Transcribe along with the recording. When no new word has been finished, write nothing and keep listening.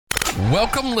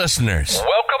Welcome, listeners.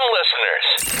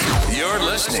 You're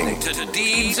listening to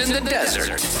Deeds in the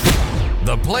Desert,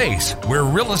 the place where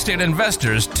real estate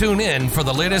investors tune in for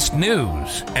the latest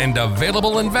news and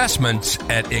available investments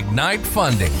at Ignite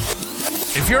Funding.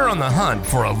 If you're on the hunt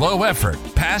for a low-effort,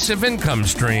 passive income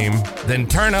stream, then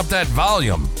turn up that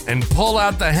volume and pull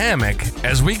out the hammock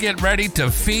as we get ready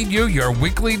to feed you your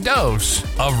weekly dose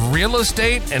of real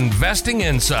estate investing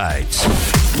insights.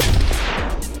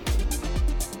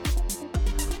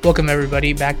 Welcome,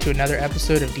 everybody, back to another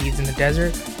episode of Deeds in the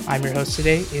Desert. I'm your host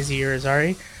today, Izzy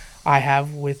Irizarry. I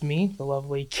have with me the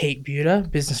lovely Kate Buda,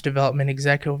 Business Development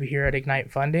Exec over here at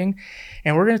Ignite Funding.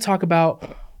 And we're going to talk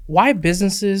about why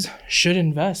businesses should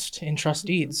invest in trust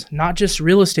deeds, not just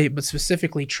real estate, but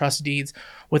specifically trust deeds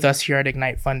with us here at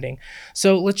Ignite Funding.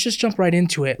 So let's just jump right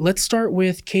into it. Let's start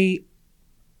with Kate.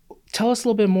 Tell us a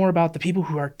little bit more about the people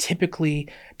who are typically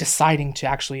deciding to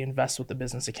actually invest with the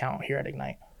business account here at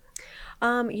Ignite.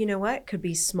 You know what? Could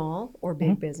be small or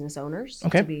big business owners,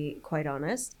 Okay. to be quite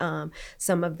honest.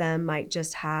 Some of them might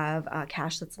just have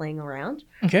cash that's laying around,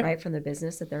 Okay. right, from the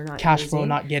business that they're not Cash using. flow,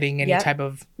 not getting any Yep. type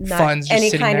of Not funds, just any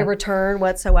sitting kind there. of return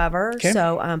whatsoever. Okay.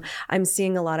 So I'm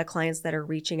seeing a lot of clients that are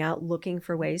reaching out looking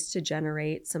for ways to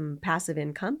generate some passive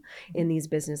income in these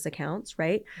business accounts,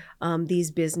 right? These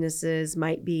businesses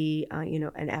might be,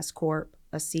 an S Corp,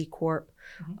 a C Corp.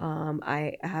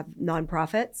 I have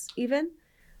nonprofits even.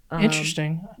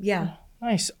 Interesting. Yeah.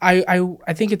 Nice. I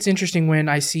think it's interesting when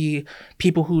I see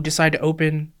people who decide to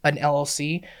open an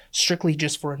LLC strictly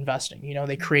just for investing. You know,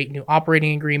 they create new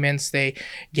operating agreements, they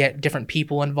get different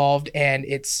people involved, and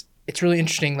it's really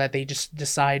interesting that they just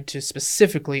decide to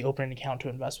specifically open an account to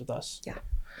invest with us. Yeah.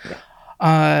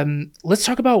 Let's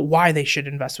talk about why they should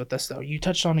invest with us, though. You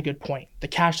touched on a good point, the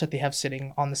cash that they have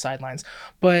sitting on the sidelines.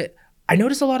 But I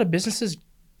notice a lot of businesses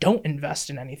don't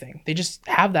invest in anything. They just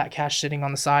have that cash sitting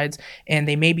on the sides, and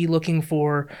they may be looking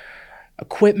for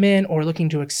equipment or looking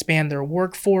to expand their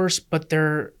workforce, but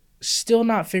they're still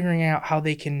not figuring out how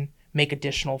they can make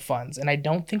additional funds. And I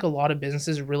don't think a lot of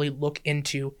businesses really look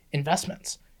into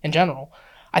investments in general.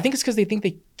 I think it's because they think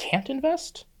they can't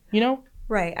invest, you know?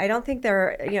 Right. I don't think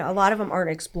a lot of them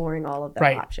aren't exploring all of their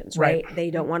Right. options, Right. right?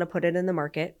 They don't want to put it in the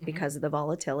market because of the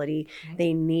volatility.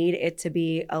 They need it to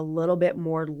be a little bit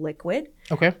more liquid.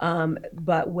 Okay.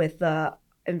 But with the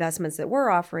investments that we're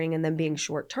offering and them being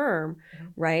short term,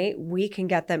 right? We can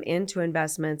get them into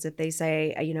investments if they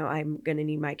say, I'm going to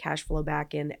need my cash flow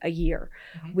back in a year.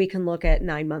 We can look at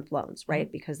 9-month loans,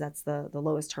 right? Because that's the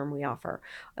lowest term we offer.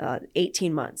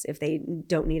 18 months if they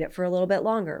don't need it for a little bit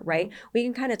longer, right? We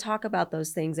can kind of talk about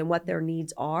those things and what their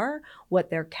needs are,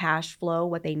 what their cash flow,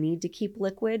 what they need to keep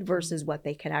liquid versus what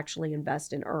they can actually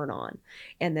invest and earn on.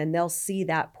 And then they'll see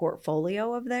that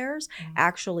portfolio of theirs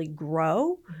actually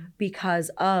grow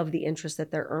because of the interest that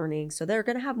they're earning. So they're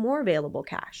going to have more available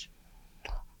cash.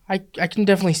 I can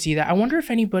definitely see that. I wonder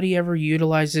if anybody ever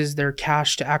utilizes their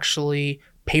cash to actually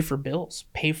pay for bills,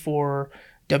 pay for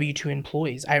W-2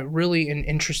 employees. I really am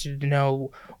interested to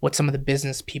know what some of the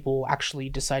business people actually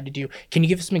decide to do. Can you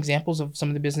give us some examples of some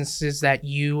of the businesses that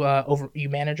you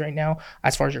manage right now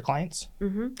as far as your clients?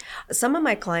 Some of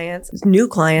my clients, new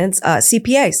clients,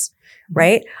 CPAs.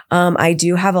 Right. I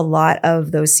do have a lot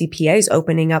of those CPAs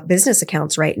opening up business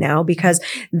accounts right now because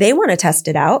they want to test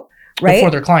it out. Right.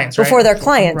 Before their clients, right? Before their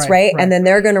clients, right? Right. And then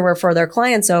they're going to refer their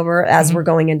clients over as we're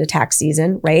going into tax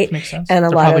season, right? Makes sense. And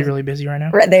They're probably really busy right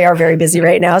now. They are very busy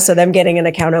right now. So them getting an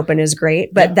account open is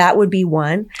great. But that would be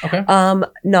one. Okay.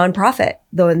 Nonprofit,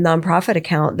 the nonprofit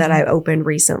account that I opened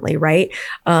recently, right?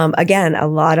 Again, a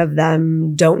lot of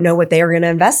them don't know what they are going to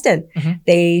invest in.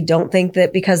 They don't think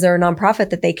that because they're a nonprofit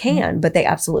that they can, but they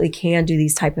absolutely can do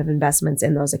these type of investments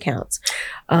in those accounts.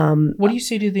 What do you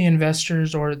say to the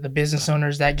investors or the business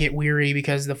owners that get weary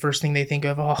because the first thing they think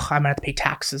of, I'm going to have to pay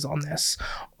taxes on this.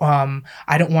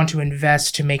 I don't want to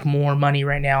invest to make more money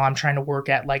right now. I'm trying to work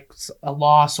at like a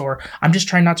loss, or I'm just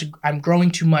trying not to, I'm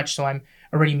growing too much, so I'm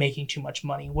already making too much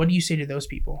money. What do you say to those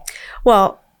people?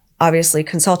 Well, obviously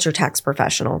consult your tax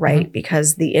professional, right?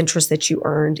 Because the interest that you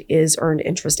earned is earned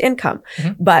interest income.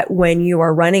 But when you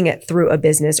are running it through a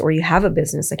business or you have a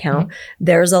business account,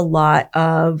 there's a lot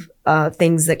of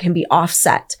things that can be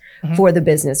offset for the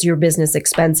business, your business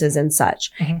expenses and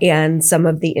such. And some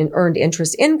of the earned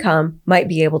interest income might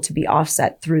be able to be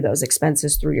offset through those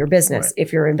expenses through your business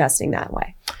if you're investing that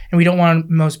way. And we don't want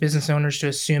most business owners to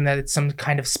assume that it's some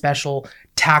kind of special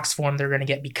tax form they're going to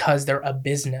get because they're a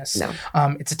business. No.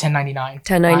 It's a 1099.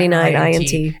 1099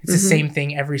 INT. It's the same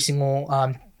thing every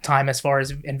single time as far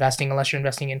as investing, unless you're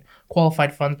investing in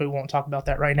qualified funds, but we won't talk about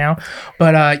that right now.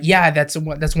 But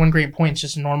that's one great point. It's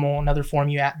just another form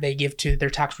they give to their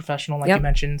tax professional, like you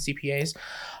mentioned, CPAs.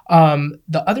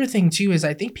 The other thing too is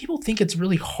I think people think it's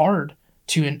really hard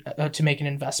to make an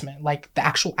investment, like the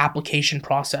actual application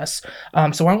process.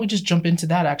 So why don't we just jump into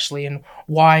that actually, and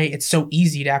why it's so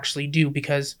easy to actually do,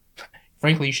 because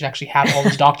frankly, you should actually have all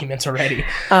those documents already.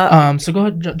 So go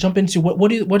ahead, jump into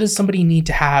what does somebody need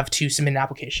to have to submit an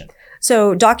application?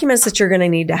 So documents that you're going to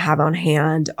need to have on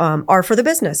hand are for the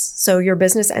business. So your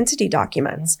business entity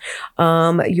documents,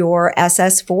 your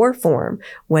SS4 form,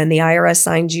 when the IRS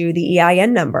signed you the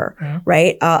EIN number,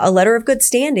 right? A letter of good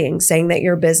standing saying that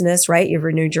your business, right? You've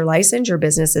renewed your license, your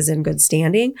business is in good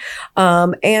standing.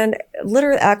 And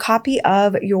literally a copy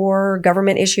of your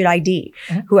government issued ID,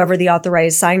 whoever the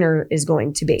authorized signer is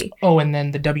going to be. Oh, and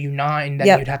then the W-9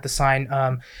 that you'd have to sign.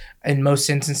 In most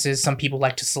instances, some people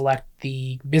like to select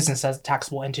the business as a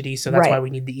taxable entity. So that's why we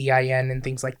need the EIN and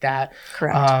things like that.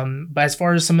 Correct. But as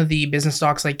far as some of the business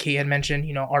docs, like Kate had mentioned,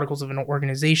 articles of an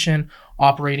organization,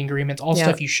 operating agreements, all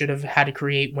stuff you should have had to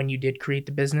create when you did create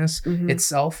the business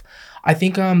itself. I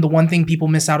think the one thing people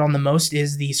miss out on the most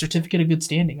is the certificate of good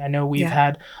standing. I know we've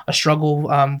had a struggle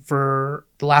for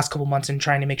the last couple months in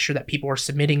trying to make sure that people are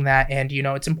submitting that. And,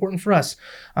 it's important for us.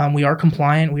 We are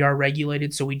compliant. We are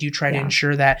regulated. So we do try to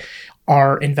ensure that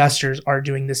our investors are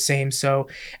doing the same. So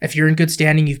if you're in good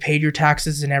standing, you've paid your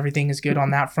taxes and everything is good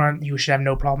on that front, you should have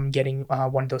no problem getting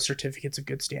one of those certificates of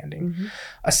good standing.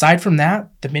 Aside from that,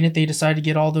 the minute they decide to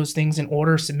get all those things in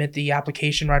order, submit the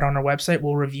application right on our website,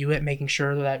 we'll review it, making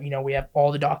sure that, we have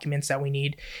all the documents that we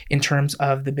need in terms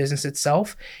of the business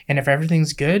itself. And if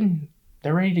everything's good,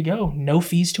 they're ready to go. No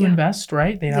fees to invest,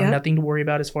 right? They have nothing to worry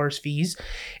about as far as fees.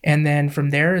 And then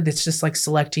from there, it's just like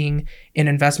selecting an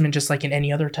investment, just like in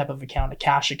any other type of account, a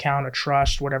cash account, a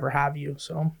trust, whatever have you.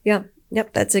 So,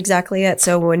 Yep, that's exactly it.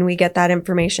 So when we get that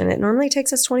information, it normally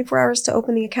takes us 24 hours to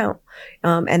open the account.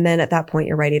 And then at that point,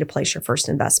 you're ready to place your first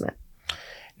investment.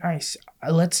 Nice.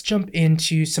 Let's jump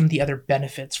into some of the other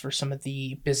benefits for some of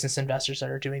the business investors that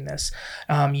are doing this.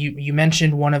 You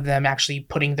mentioned one of them actually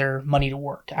putting their money to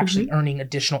work, actually earning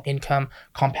additional income,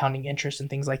 compounding interest and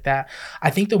things like that.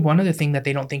 I think the one other thing that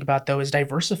they don't think about though is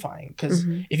diversifying, because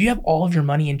if you have all of your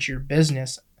money into your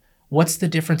business, what's the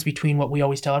difference between what we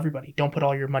always tell everybody? Don't put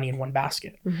all your money in one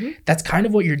basket. That's kind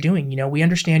of what you're doing. We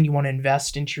understand you want to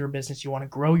invest into your business. You want to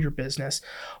grow your business.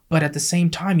 But at the same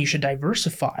time, you should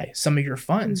diversify some of your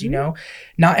funds.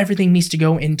 Not everything needs to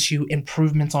go into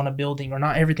improvements on a building, or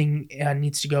not everything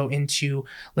needs to go into,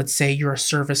 let's say you're a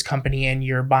service company and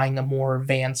you're buying more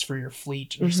vans for your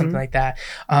fleet or something like that.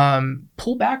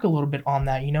 Pull back a little bit on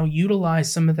that.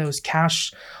 Utilize some of those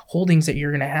cash holdings that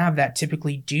you're going to have that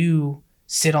typically do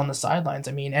sit on the sidelines.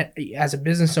 I mean, as a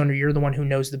business owner, you're the one who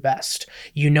knows the best.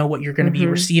 You know what you're going to be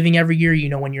receiving every year.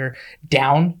 When you're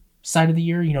down side of the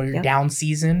year, your down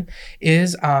season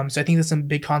is. So I think that's a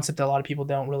big concept that a lot of people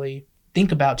don't really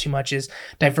think about too much, is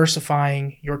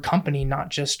diversifying your company, not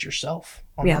just yourself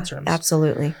on that terms.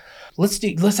 Absolutely.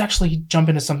 Let's actually jump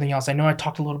into something else. I know I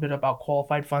talked a little bit about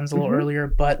qualified funds a little earlier,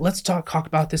 but let's talk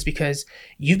about this because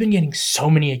you've been getting so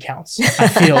many accounts. I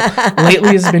feel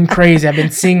lately has been crazy. I've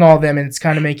been seeing all of them and it's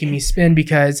kind of making me spin,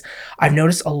 because I've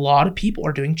noticed a lot of people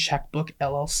are doing checkbook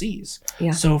LLCs.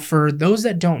 So for those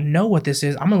that don't know what this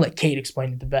is, I'm going to let Kate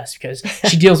explain it the best, because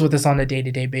she deals with this on a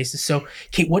day-to-day basis. So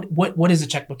Kate, what is a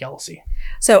checkbook LLC?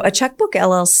 So a checkbook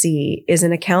LLC is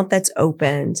an account that's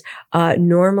opened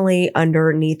normally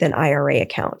underneath an IRA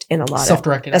account in a lot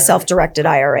self-directed of self-directed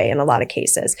IRA in a lot of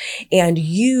cases. And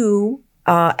you,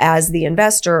 as the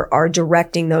investor, are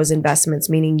directing those investments,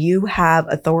 meaning you have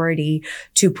authority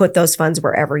to put those funds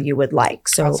wherever you would like.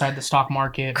 So outside the stock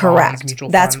market, correct. Bonds, mutual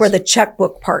That's funds. where the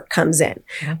checkbook part comes in.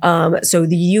 So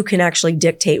you can actually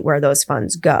dictate where those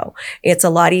funds go. It's a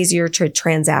lot easier to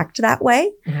transact that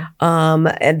way.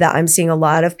 And I'm seeing a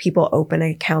lot of people open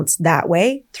accounts that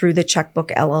way through the checkbook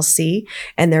LLC.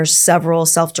 And there's several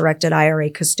self-directed IRA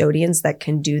custodians that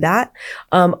can do that.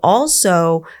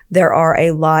 Also, there are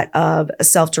a lot of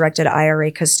self-directed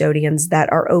IRA custodians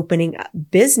that are opening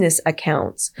business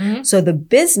accounts. So the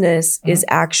business is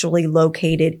actually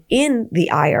located in the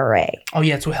IRA. Oh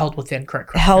yeah, so held within,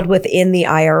 correct. Held within the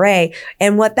IRA.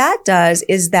 And what that does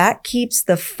is that keeps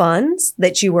the funds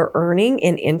that you are earning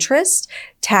in interest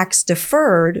tax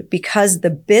deferred, because the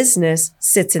business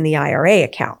sits in the IRA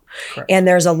account. Correct. And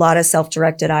there's a lot of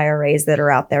self-directed IRAs that are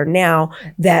out there now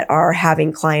that are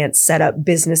having clients set up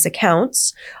business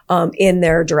accounts in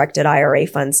their directed IRA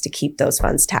funds to keep those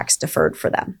funds tax deferred for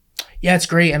them. Yeah, it's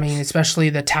great. I mean, especially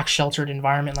the tax sheltered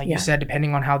environment, like you said,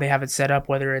 depending on how they have it set up,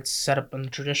 whether it's set up in the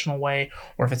traditional way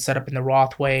or if it's set up in the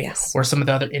Roth way or some of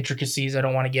the other intricacies I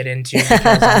don't want to get into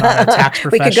because I'm not a tax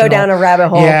professional. We could go down a rabbit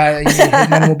hole. Yeah,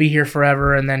 and then we'll be here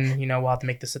forever. And then, we'll have to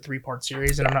make this a 3-part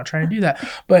series and I'm not trying to do that.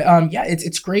 But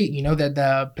it's great, that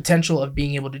the potential of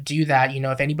being able to do that,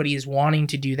 if anybody is wanting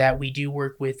to do that, we do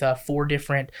work with 4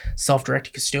 different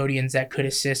self-directed custodians that could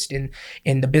assist in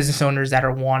the business owners that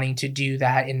are wanting to do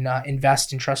that and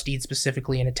invest in trust deeds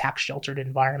specifically in a tax sheltered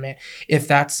environment. If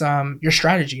that's your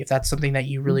strategy, if that's something that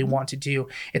you really want to do,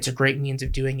 it's a great means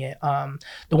of doing it.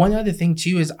 The one other thing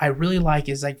too is I really like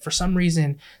is like for some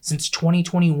reason since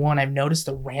 2021 I've noticed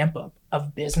the ramp up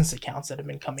of business accounts that have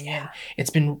been coming in. It's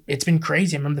been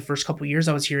crazy. I remember the first couple of years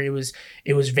I was here, it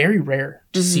was very rare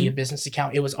to see a business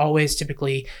account. It was always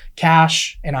typically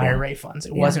cash and IRA funds.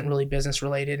 It wasn't really business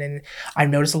related. And I've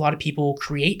noticed a lot of people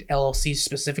create LLCs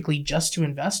specifically just to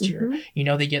invest here.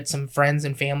 They get some friends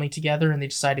and family together and they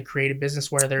decide to create a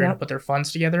business where they're going to put their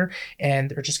funds together and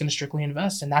they're just going to strictly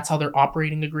invest. And that's how their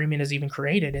operating agreement is even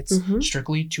created. It's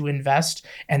strictly to invest.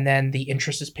 And then the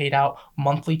interest is paid out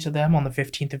monthly to them on the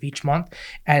 15th of each month.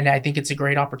 And I think it's a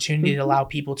great opportunity to allow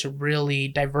people to really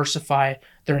diversify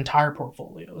their entire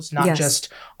portfolios, not just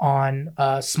on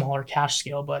a smaller cash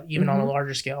scale, but even on a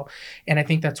larger scale. And I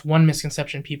think that's one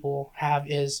misconception people have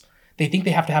is they think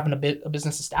they have to have a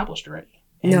business established already.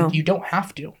 And you don't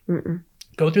have to.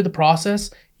 Go through the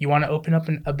process. You want to open up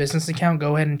a business account,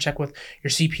 go ahead and check with your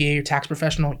CPA, your tax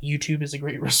professional. YouTube is a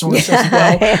great resource as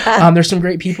well. There's some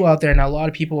great people out there, and a lot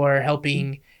of people are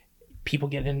helping people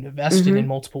get invested in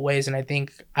multiple ways. And I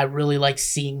think I really like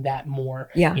seeing that more,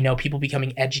 people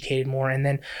becoming educated more. And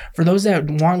then for those that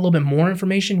want a little bit more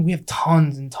information, we have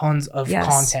tons and tons of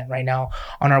content right now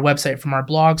on our website, from our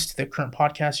blogs to the current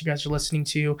podcast you guys are listening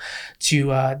to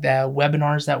the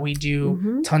webinars that we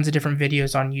do, tons of different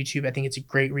videos on YouTube. I think it's a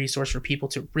great resource for people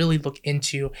to really look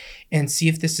into and see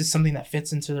if this is something that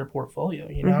fits into their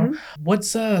portfolio.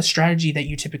 What's a strategy that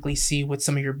you typically see with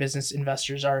some of your business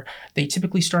investors? Are they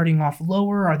typically starting off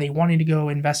lower? Are they wanting to go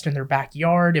invest in their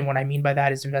backyard? And what I mean by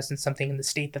that is invest in something in the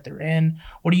state that they're in.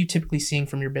 What are you typically seeing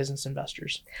from your business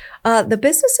investors? The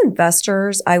business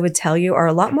investors, I would tell you, are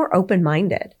a lot more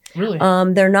open-minded. Really?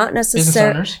 They're not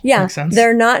necessarily,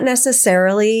 they're not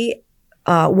necessarily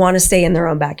want to stay in their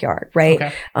own backyard, right?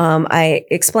 Okay. I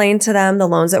explained to them the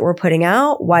loans that we're putting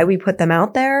out, why we put them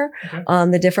out there,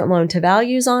 the different loan to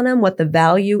values on them, what the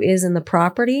value is in the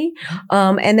property.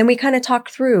 And then we kind of talk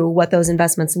through what those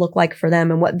investments look like for them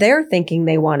and what they're thinking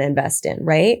they want to invest in,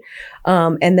 right?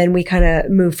 And then we kind of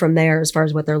move from there as far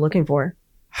as what they're looking for.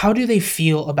 How do they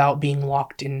feel about being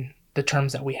locked in the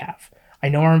terms that we have? I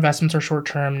know our investments are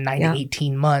short-term, 9 to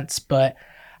 18 months, but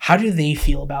how do they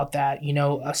feel about that?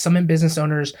 Some business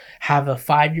owners have a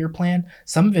 5-year plan.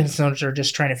 Some business owners are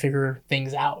just trying to figure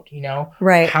things out,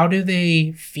 Right. How do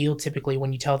they feel typically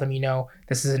when you tell them,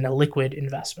 this is an illiquid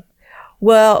investment?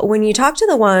 Well, when you talk to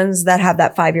the ones that have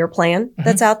that 5-year plan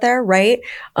that's out there, right?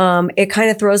 It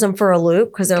kind of throws them for a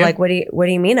loop because they're like, what do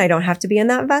you mean? I don't have to be in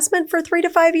that investment for 3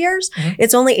 to 5 years.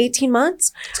 It's only 18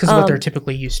 months. It's because of what they're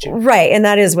typically used to. Right. And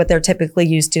that is what they're typically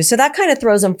used to. So that kind of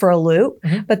throws them for a loop.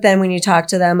 But then when you talk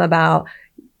to them about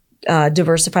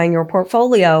diversifying your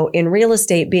portfolio in real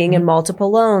estate, being in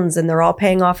multiple loans, and they're all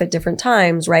paying off at different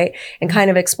times, right? And kind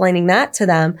of explaining that to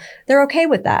them, they're okay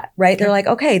with that, right? They're like,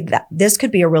 okay, this could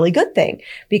be a really good thing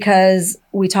because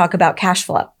we talk about cash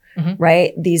flow.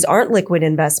 Right? These aren't liquid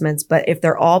investments, but if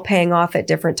they're all paying off at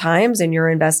different times and you're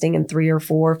investing in 3 or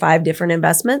 4 or 5 different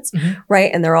investments,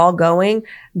 right? And they're all going,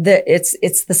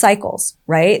 it's the cycles,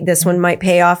 right? This one might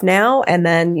pay off now. And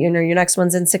then, your next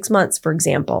one's in 6 months, for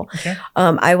example.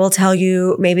 I will tell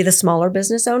you maybe the smaller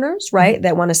business owners, right?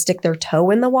 That want to stick their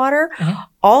toe in the water.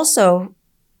 Also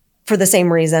for the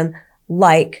same reason,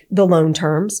 like the loan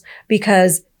terms,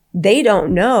 because they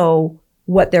don't know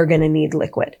what they're going to need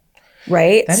liquid.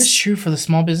 Right. That is true for the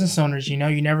small business owners. You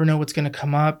never know what's going to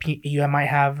come up. You might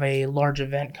have a large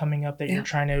event coming up that you're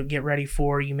trying to get ready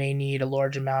for. You may need a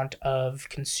large amount of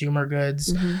consumer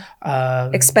goods.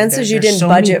 Expenses you didn't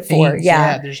budget for.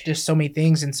 Yeah. There's just so many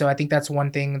things. And so I think that's one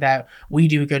thing that we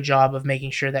do a good job of making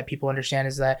sure that people understand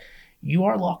is that you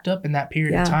are locked up in that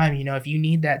period of time. If you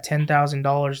need that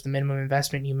 $10,000, the minimum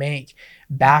investment you make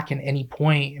back at any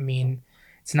point,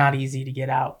 it's not easy to get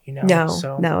out,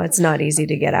 No, it's not easy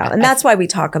to get out. And that's why we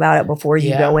talk about it before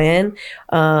you go in.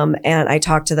 And I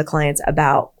talk to the clients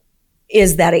about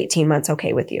is that 18 months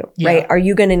okay with you, right? Are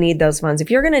you going to need those funds?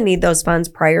 If you're going to need those funds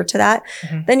prior to that,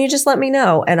 then you just let me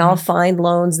know and I'll find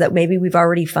loans that maybe we've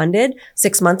already funded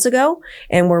 6 months ago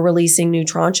and we're releasing new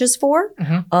tranches for.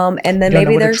 And then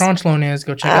maybe there's what a tranche loan is.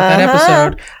 Go check out that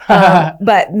episode.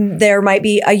 But there might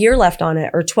be a year left on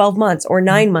it or 12 months or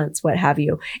 9 months, what have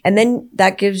you. And then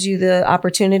that gives you the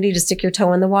opportunity to stick your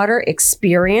toe in the water,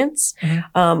 experience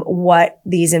what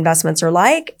these investments are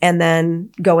like, and then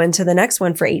go into the next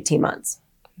one for 18 months.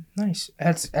 Nice.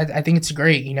 I think it's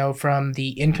great, from the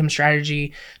income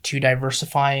strategy to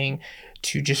diversifying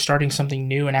to just starting something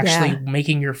new and actually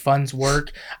making your funds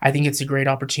work. I think it's a great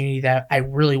opportunity that I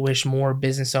really wish more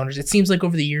business owners, it seems like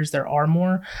over the years there are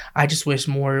more. I just wish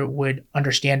more would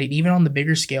understand it, even on the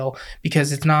bigger scale,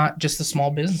 because it's not just the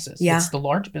small businesses. It's the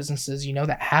large businesses,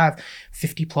 that have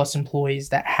 50 plus employees,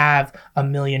 that have $1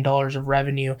 million of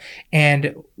revenue.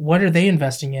 And what are they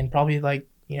investing in? Probably like,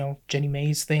 Jenny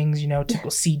Mae's things, typical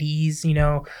CDs,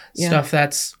 stuff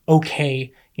that's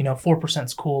okay. 4%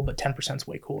 is cool, but 10% is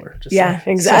way cooler.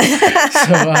 Exactly.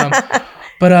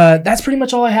 But that's pretty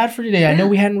much all I had for today. I know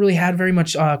we hadn't really had very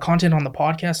much content on the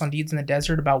podcast on Deeds in the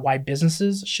Desert about why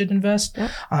businesses should invest.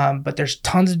 But there's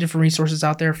tons of different resources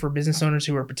out there for business owners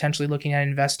who are potentially looking at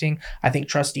investing. I think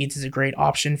Trust Deeds is a great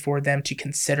option for them to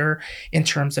consider in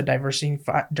terms of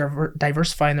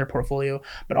diversifying their portfolio,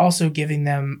 but also giving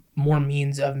them more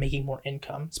means of making more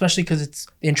income, especially because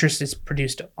the interest is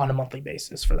produced on a monthly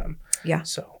basis for them. Yeah.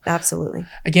 So absolutely.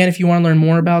 Again, if you want to learn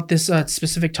more about this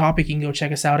specific topic, you can go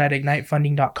check us out at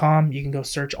ignitefunding.com. You can go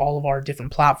search all of our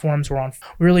different platforms we're on.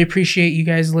 We really appreciate you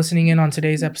guys listening in on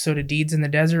today's episode of Deeds in the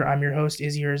Desert. I'm your host,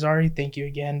 Izzy Irizarry. Thank you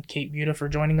again, Kate Buda, for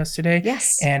joining us today.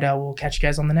 Yes. And we'll catch you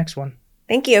guys on the next one.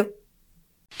 Thank you.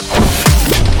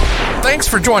 Thanks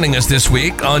for joining us this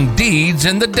week on Deeds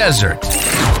in the Desert,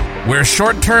 where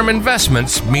short-term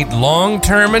investments meet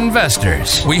long-term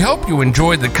investors. We hope you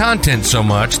enjoyed the content so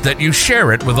much that you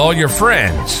share it with all your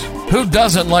friends. Who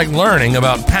doesn't like learning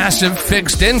about passive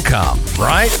fixed income,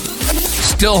 right?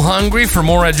 Still hungry for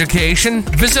more education?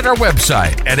 Visit our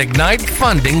website at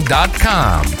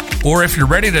ignitefunding.com. Or if you're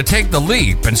ready to take the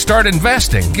leap and start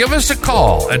investing, give us a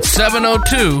call at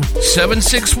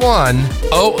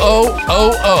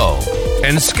 702-761-0000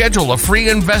 and schedule a free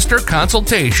investor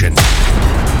consultation.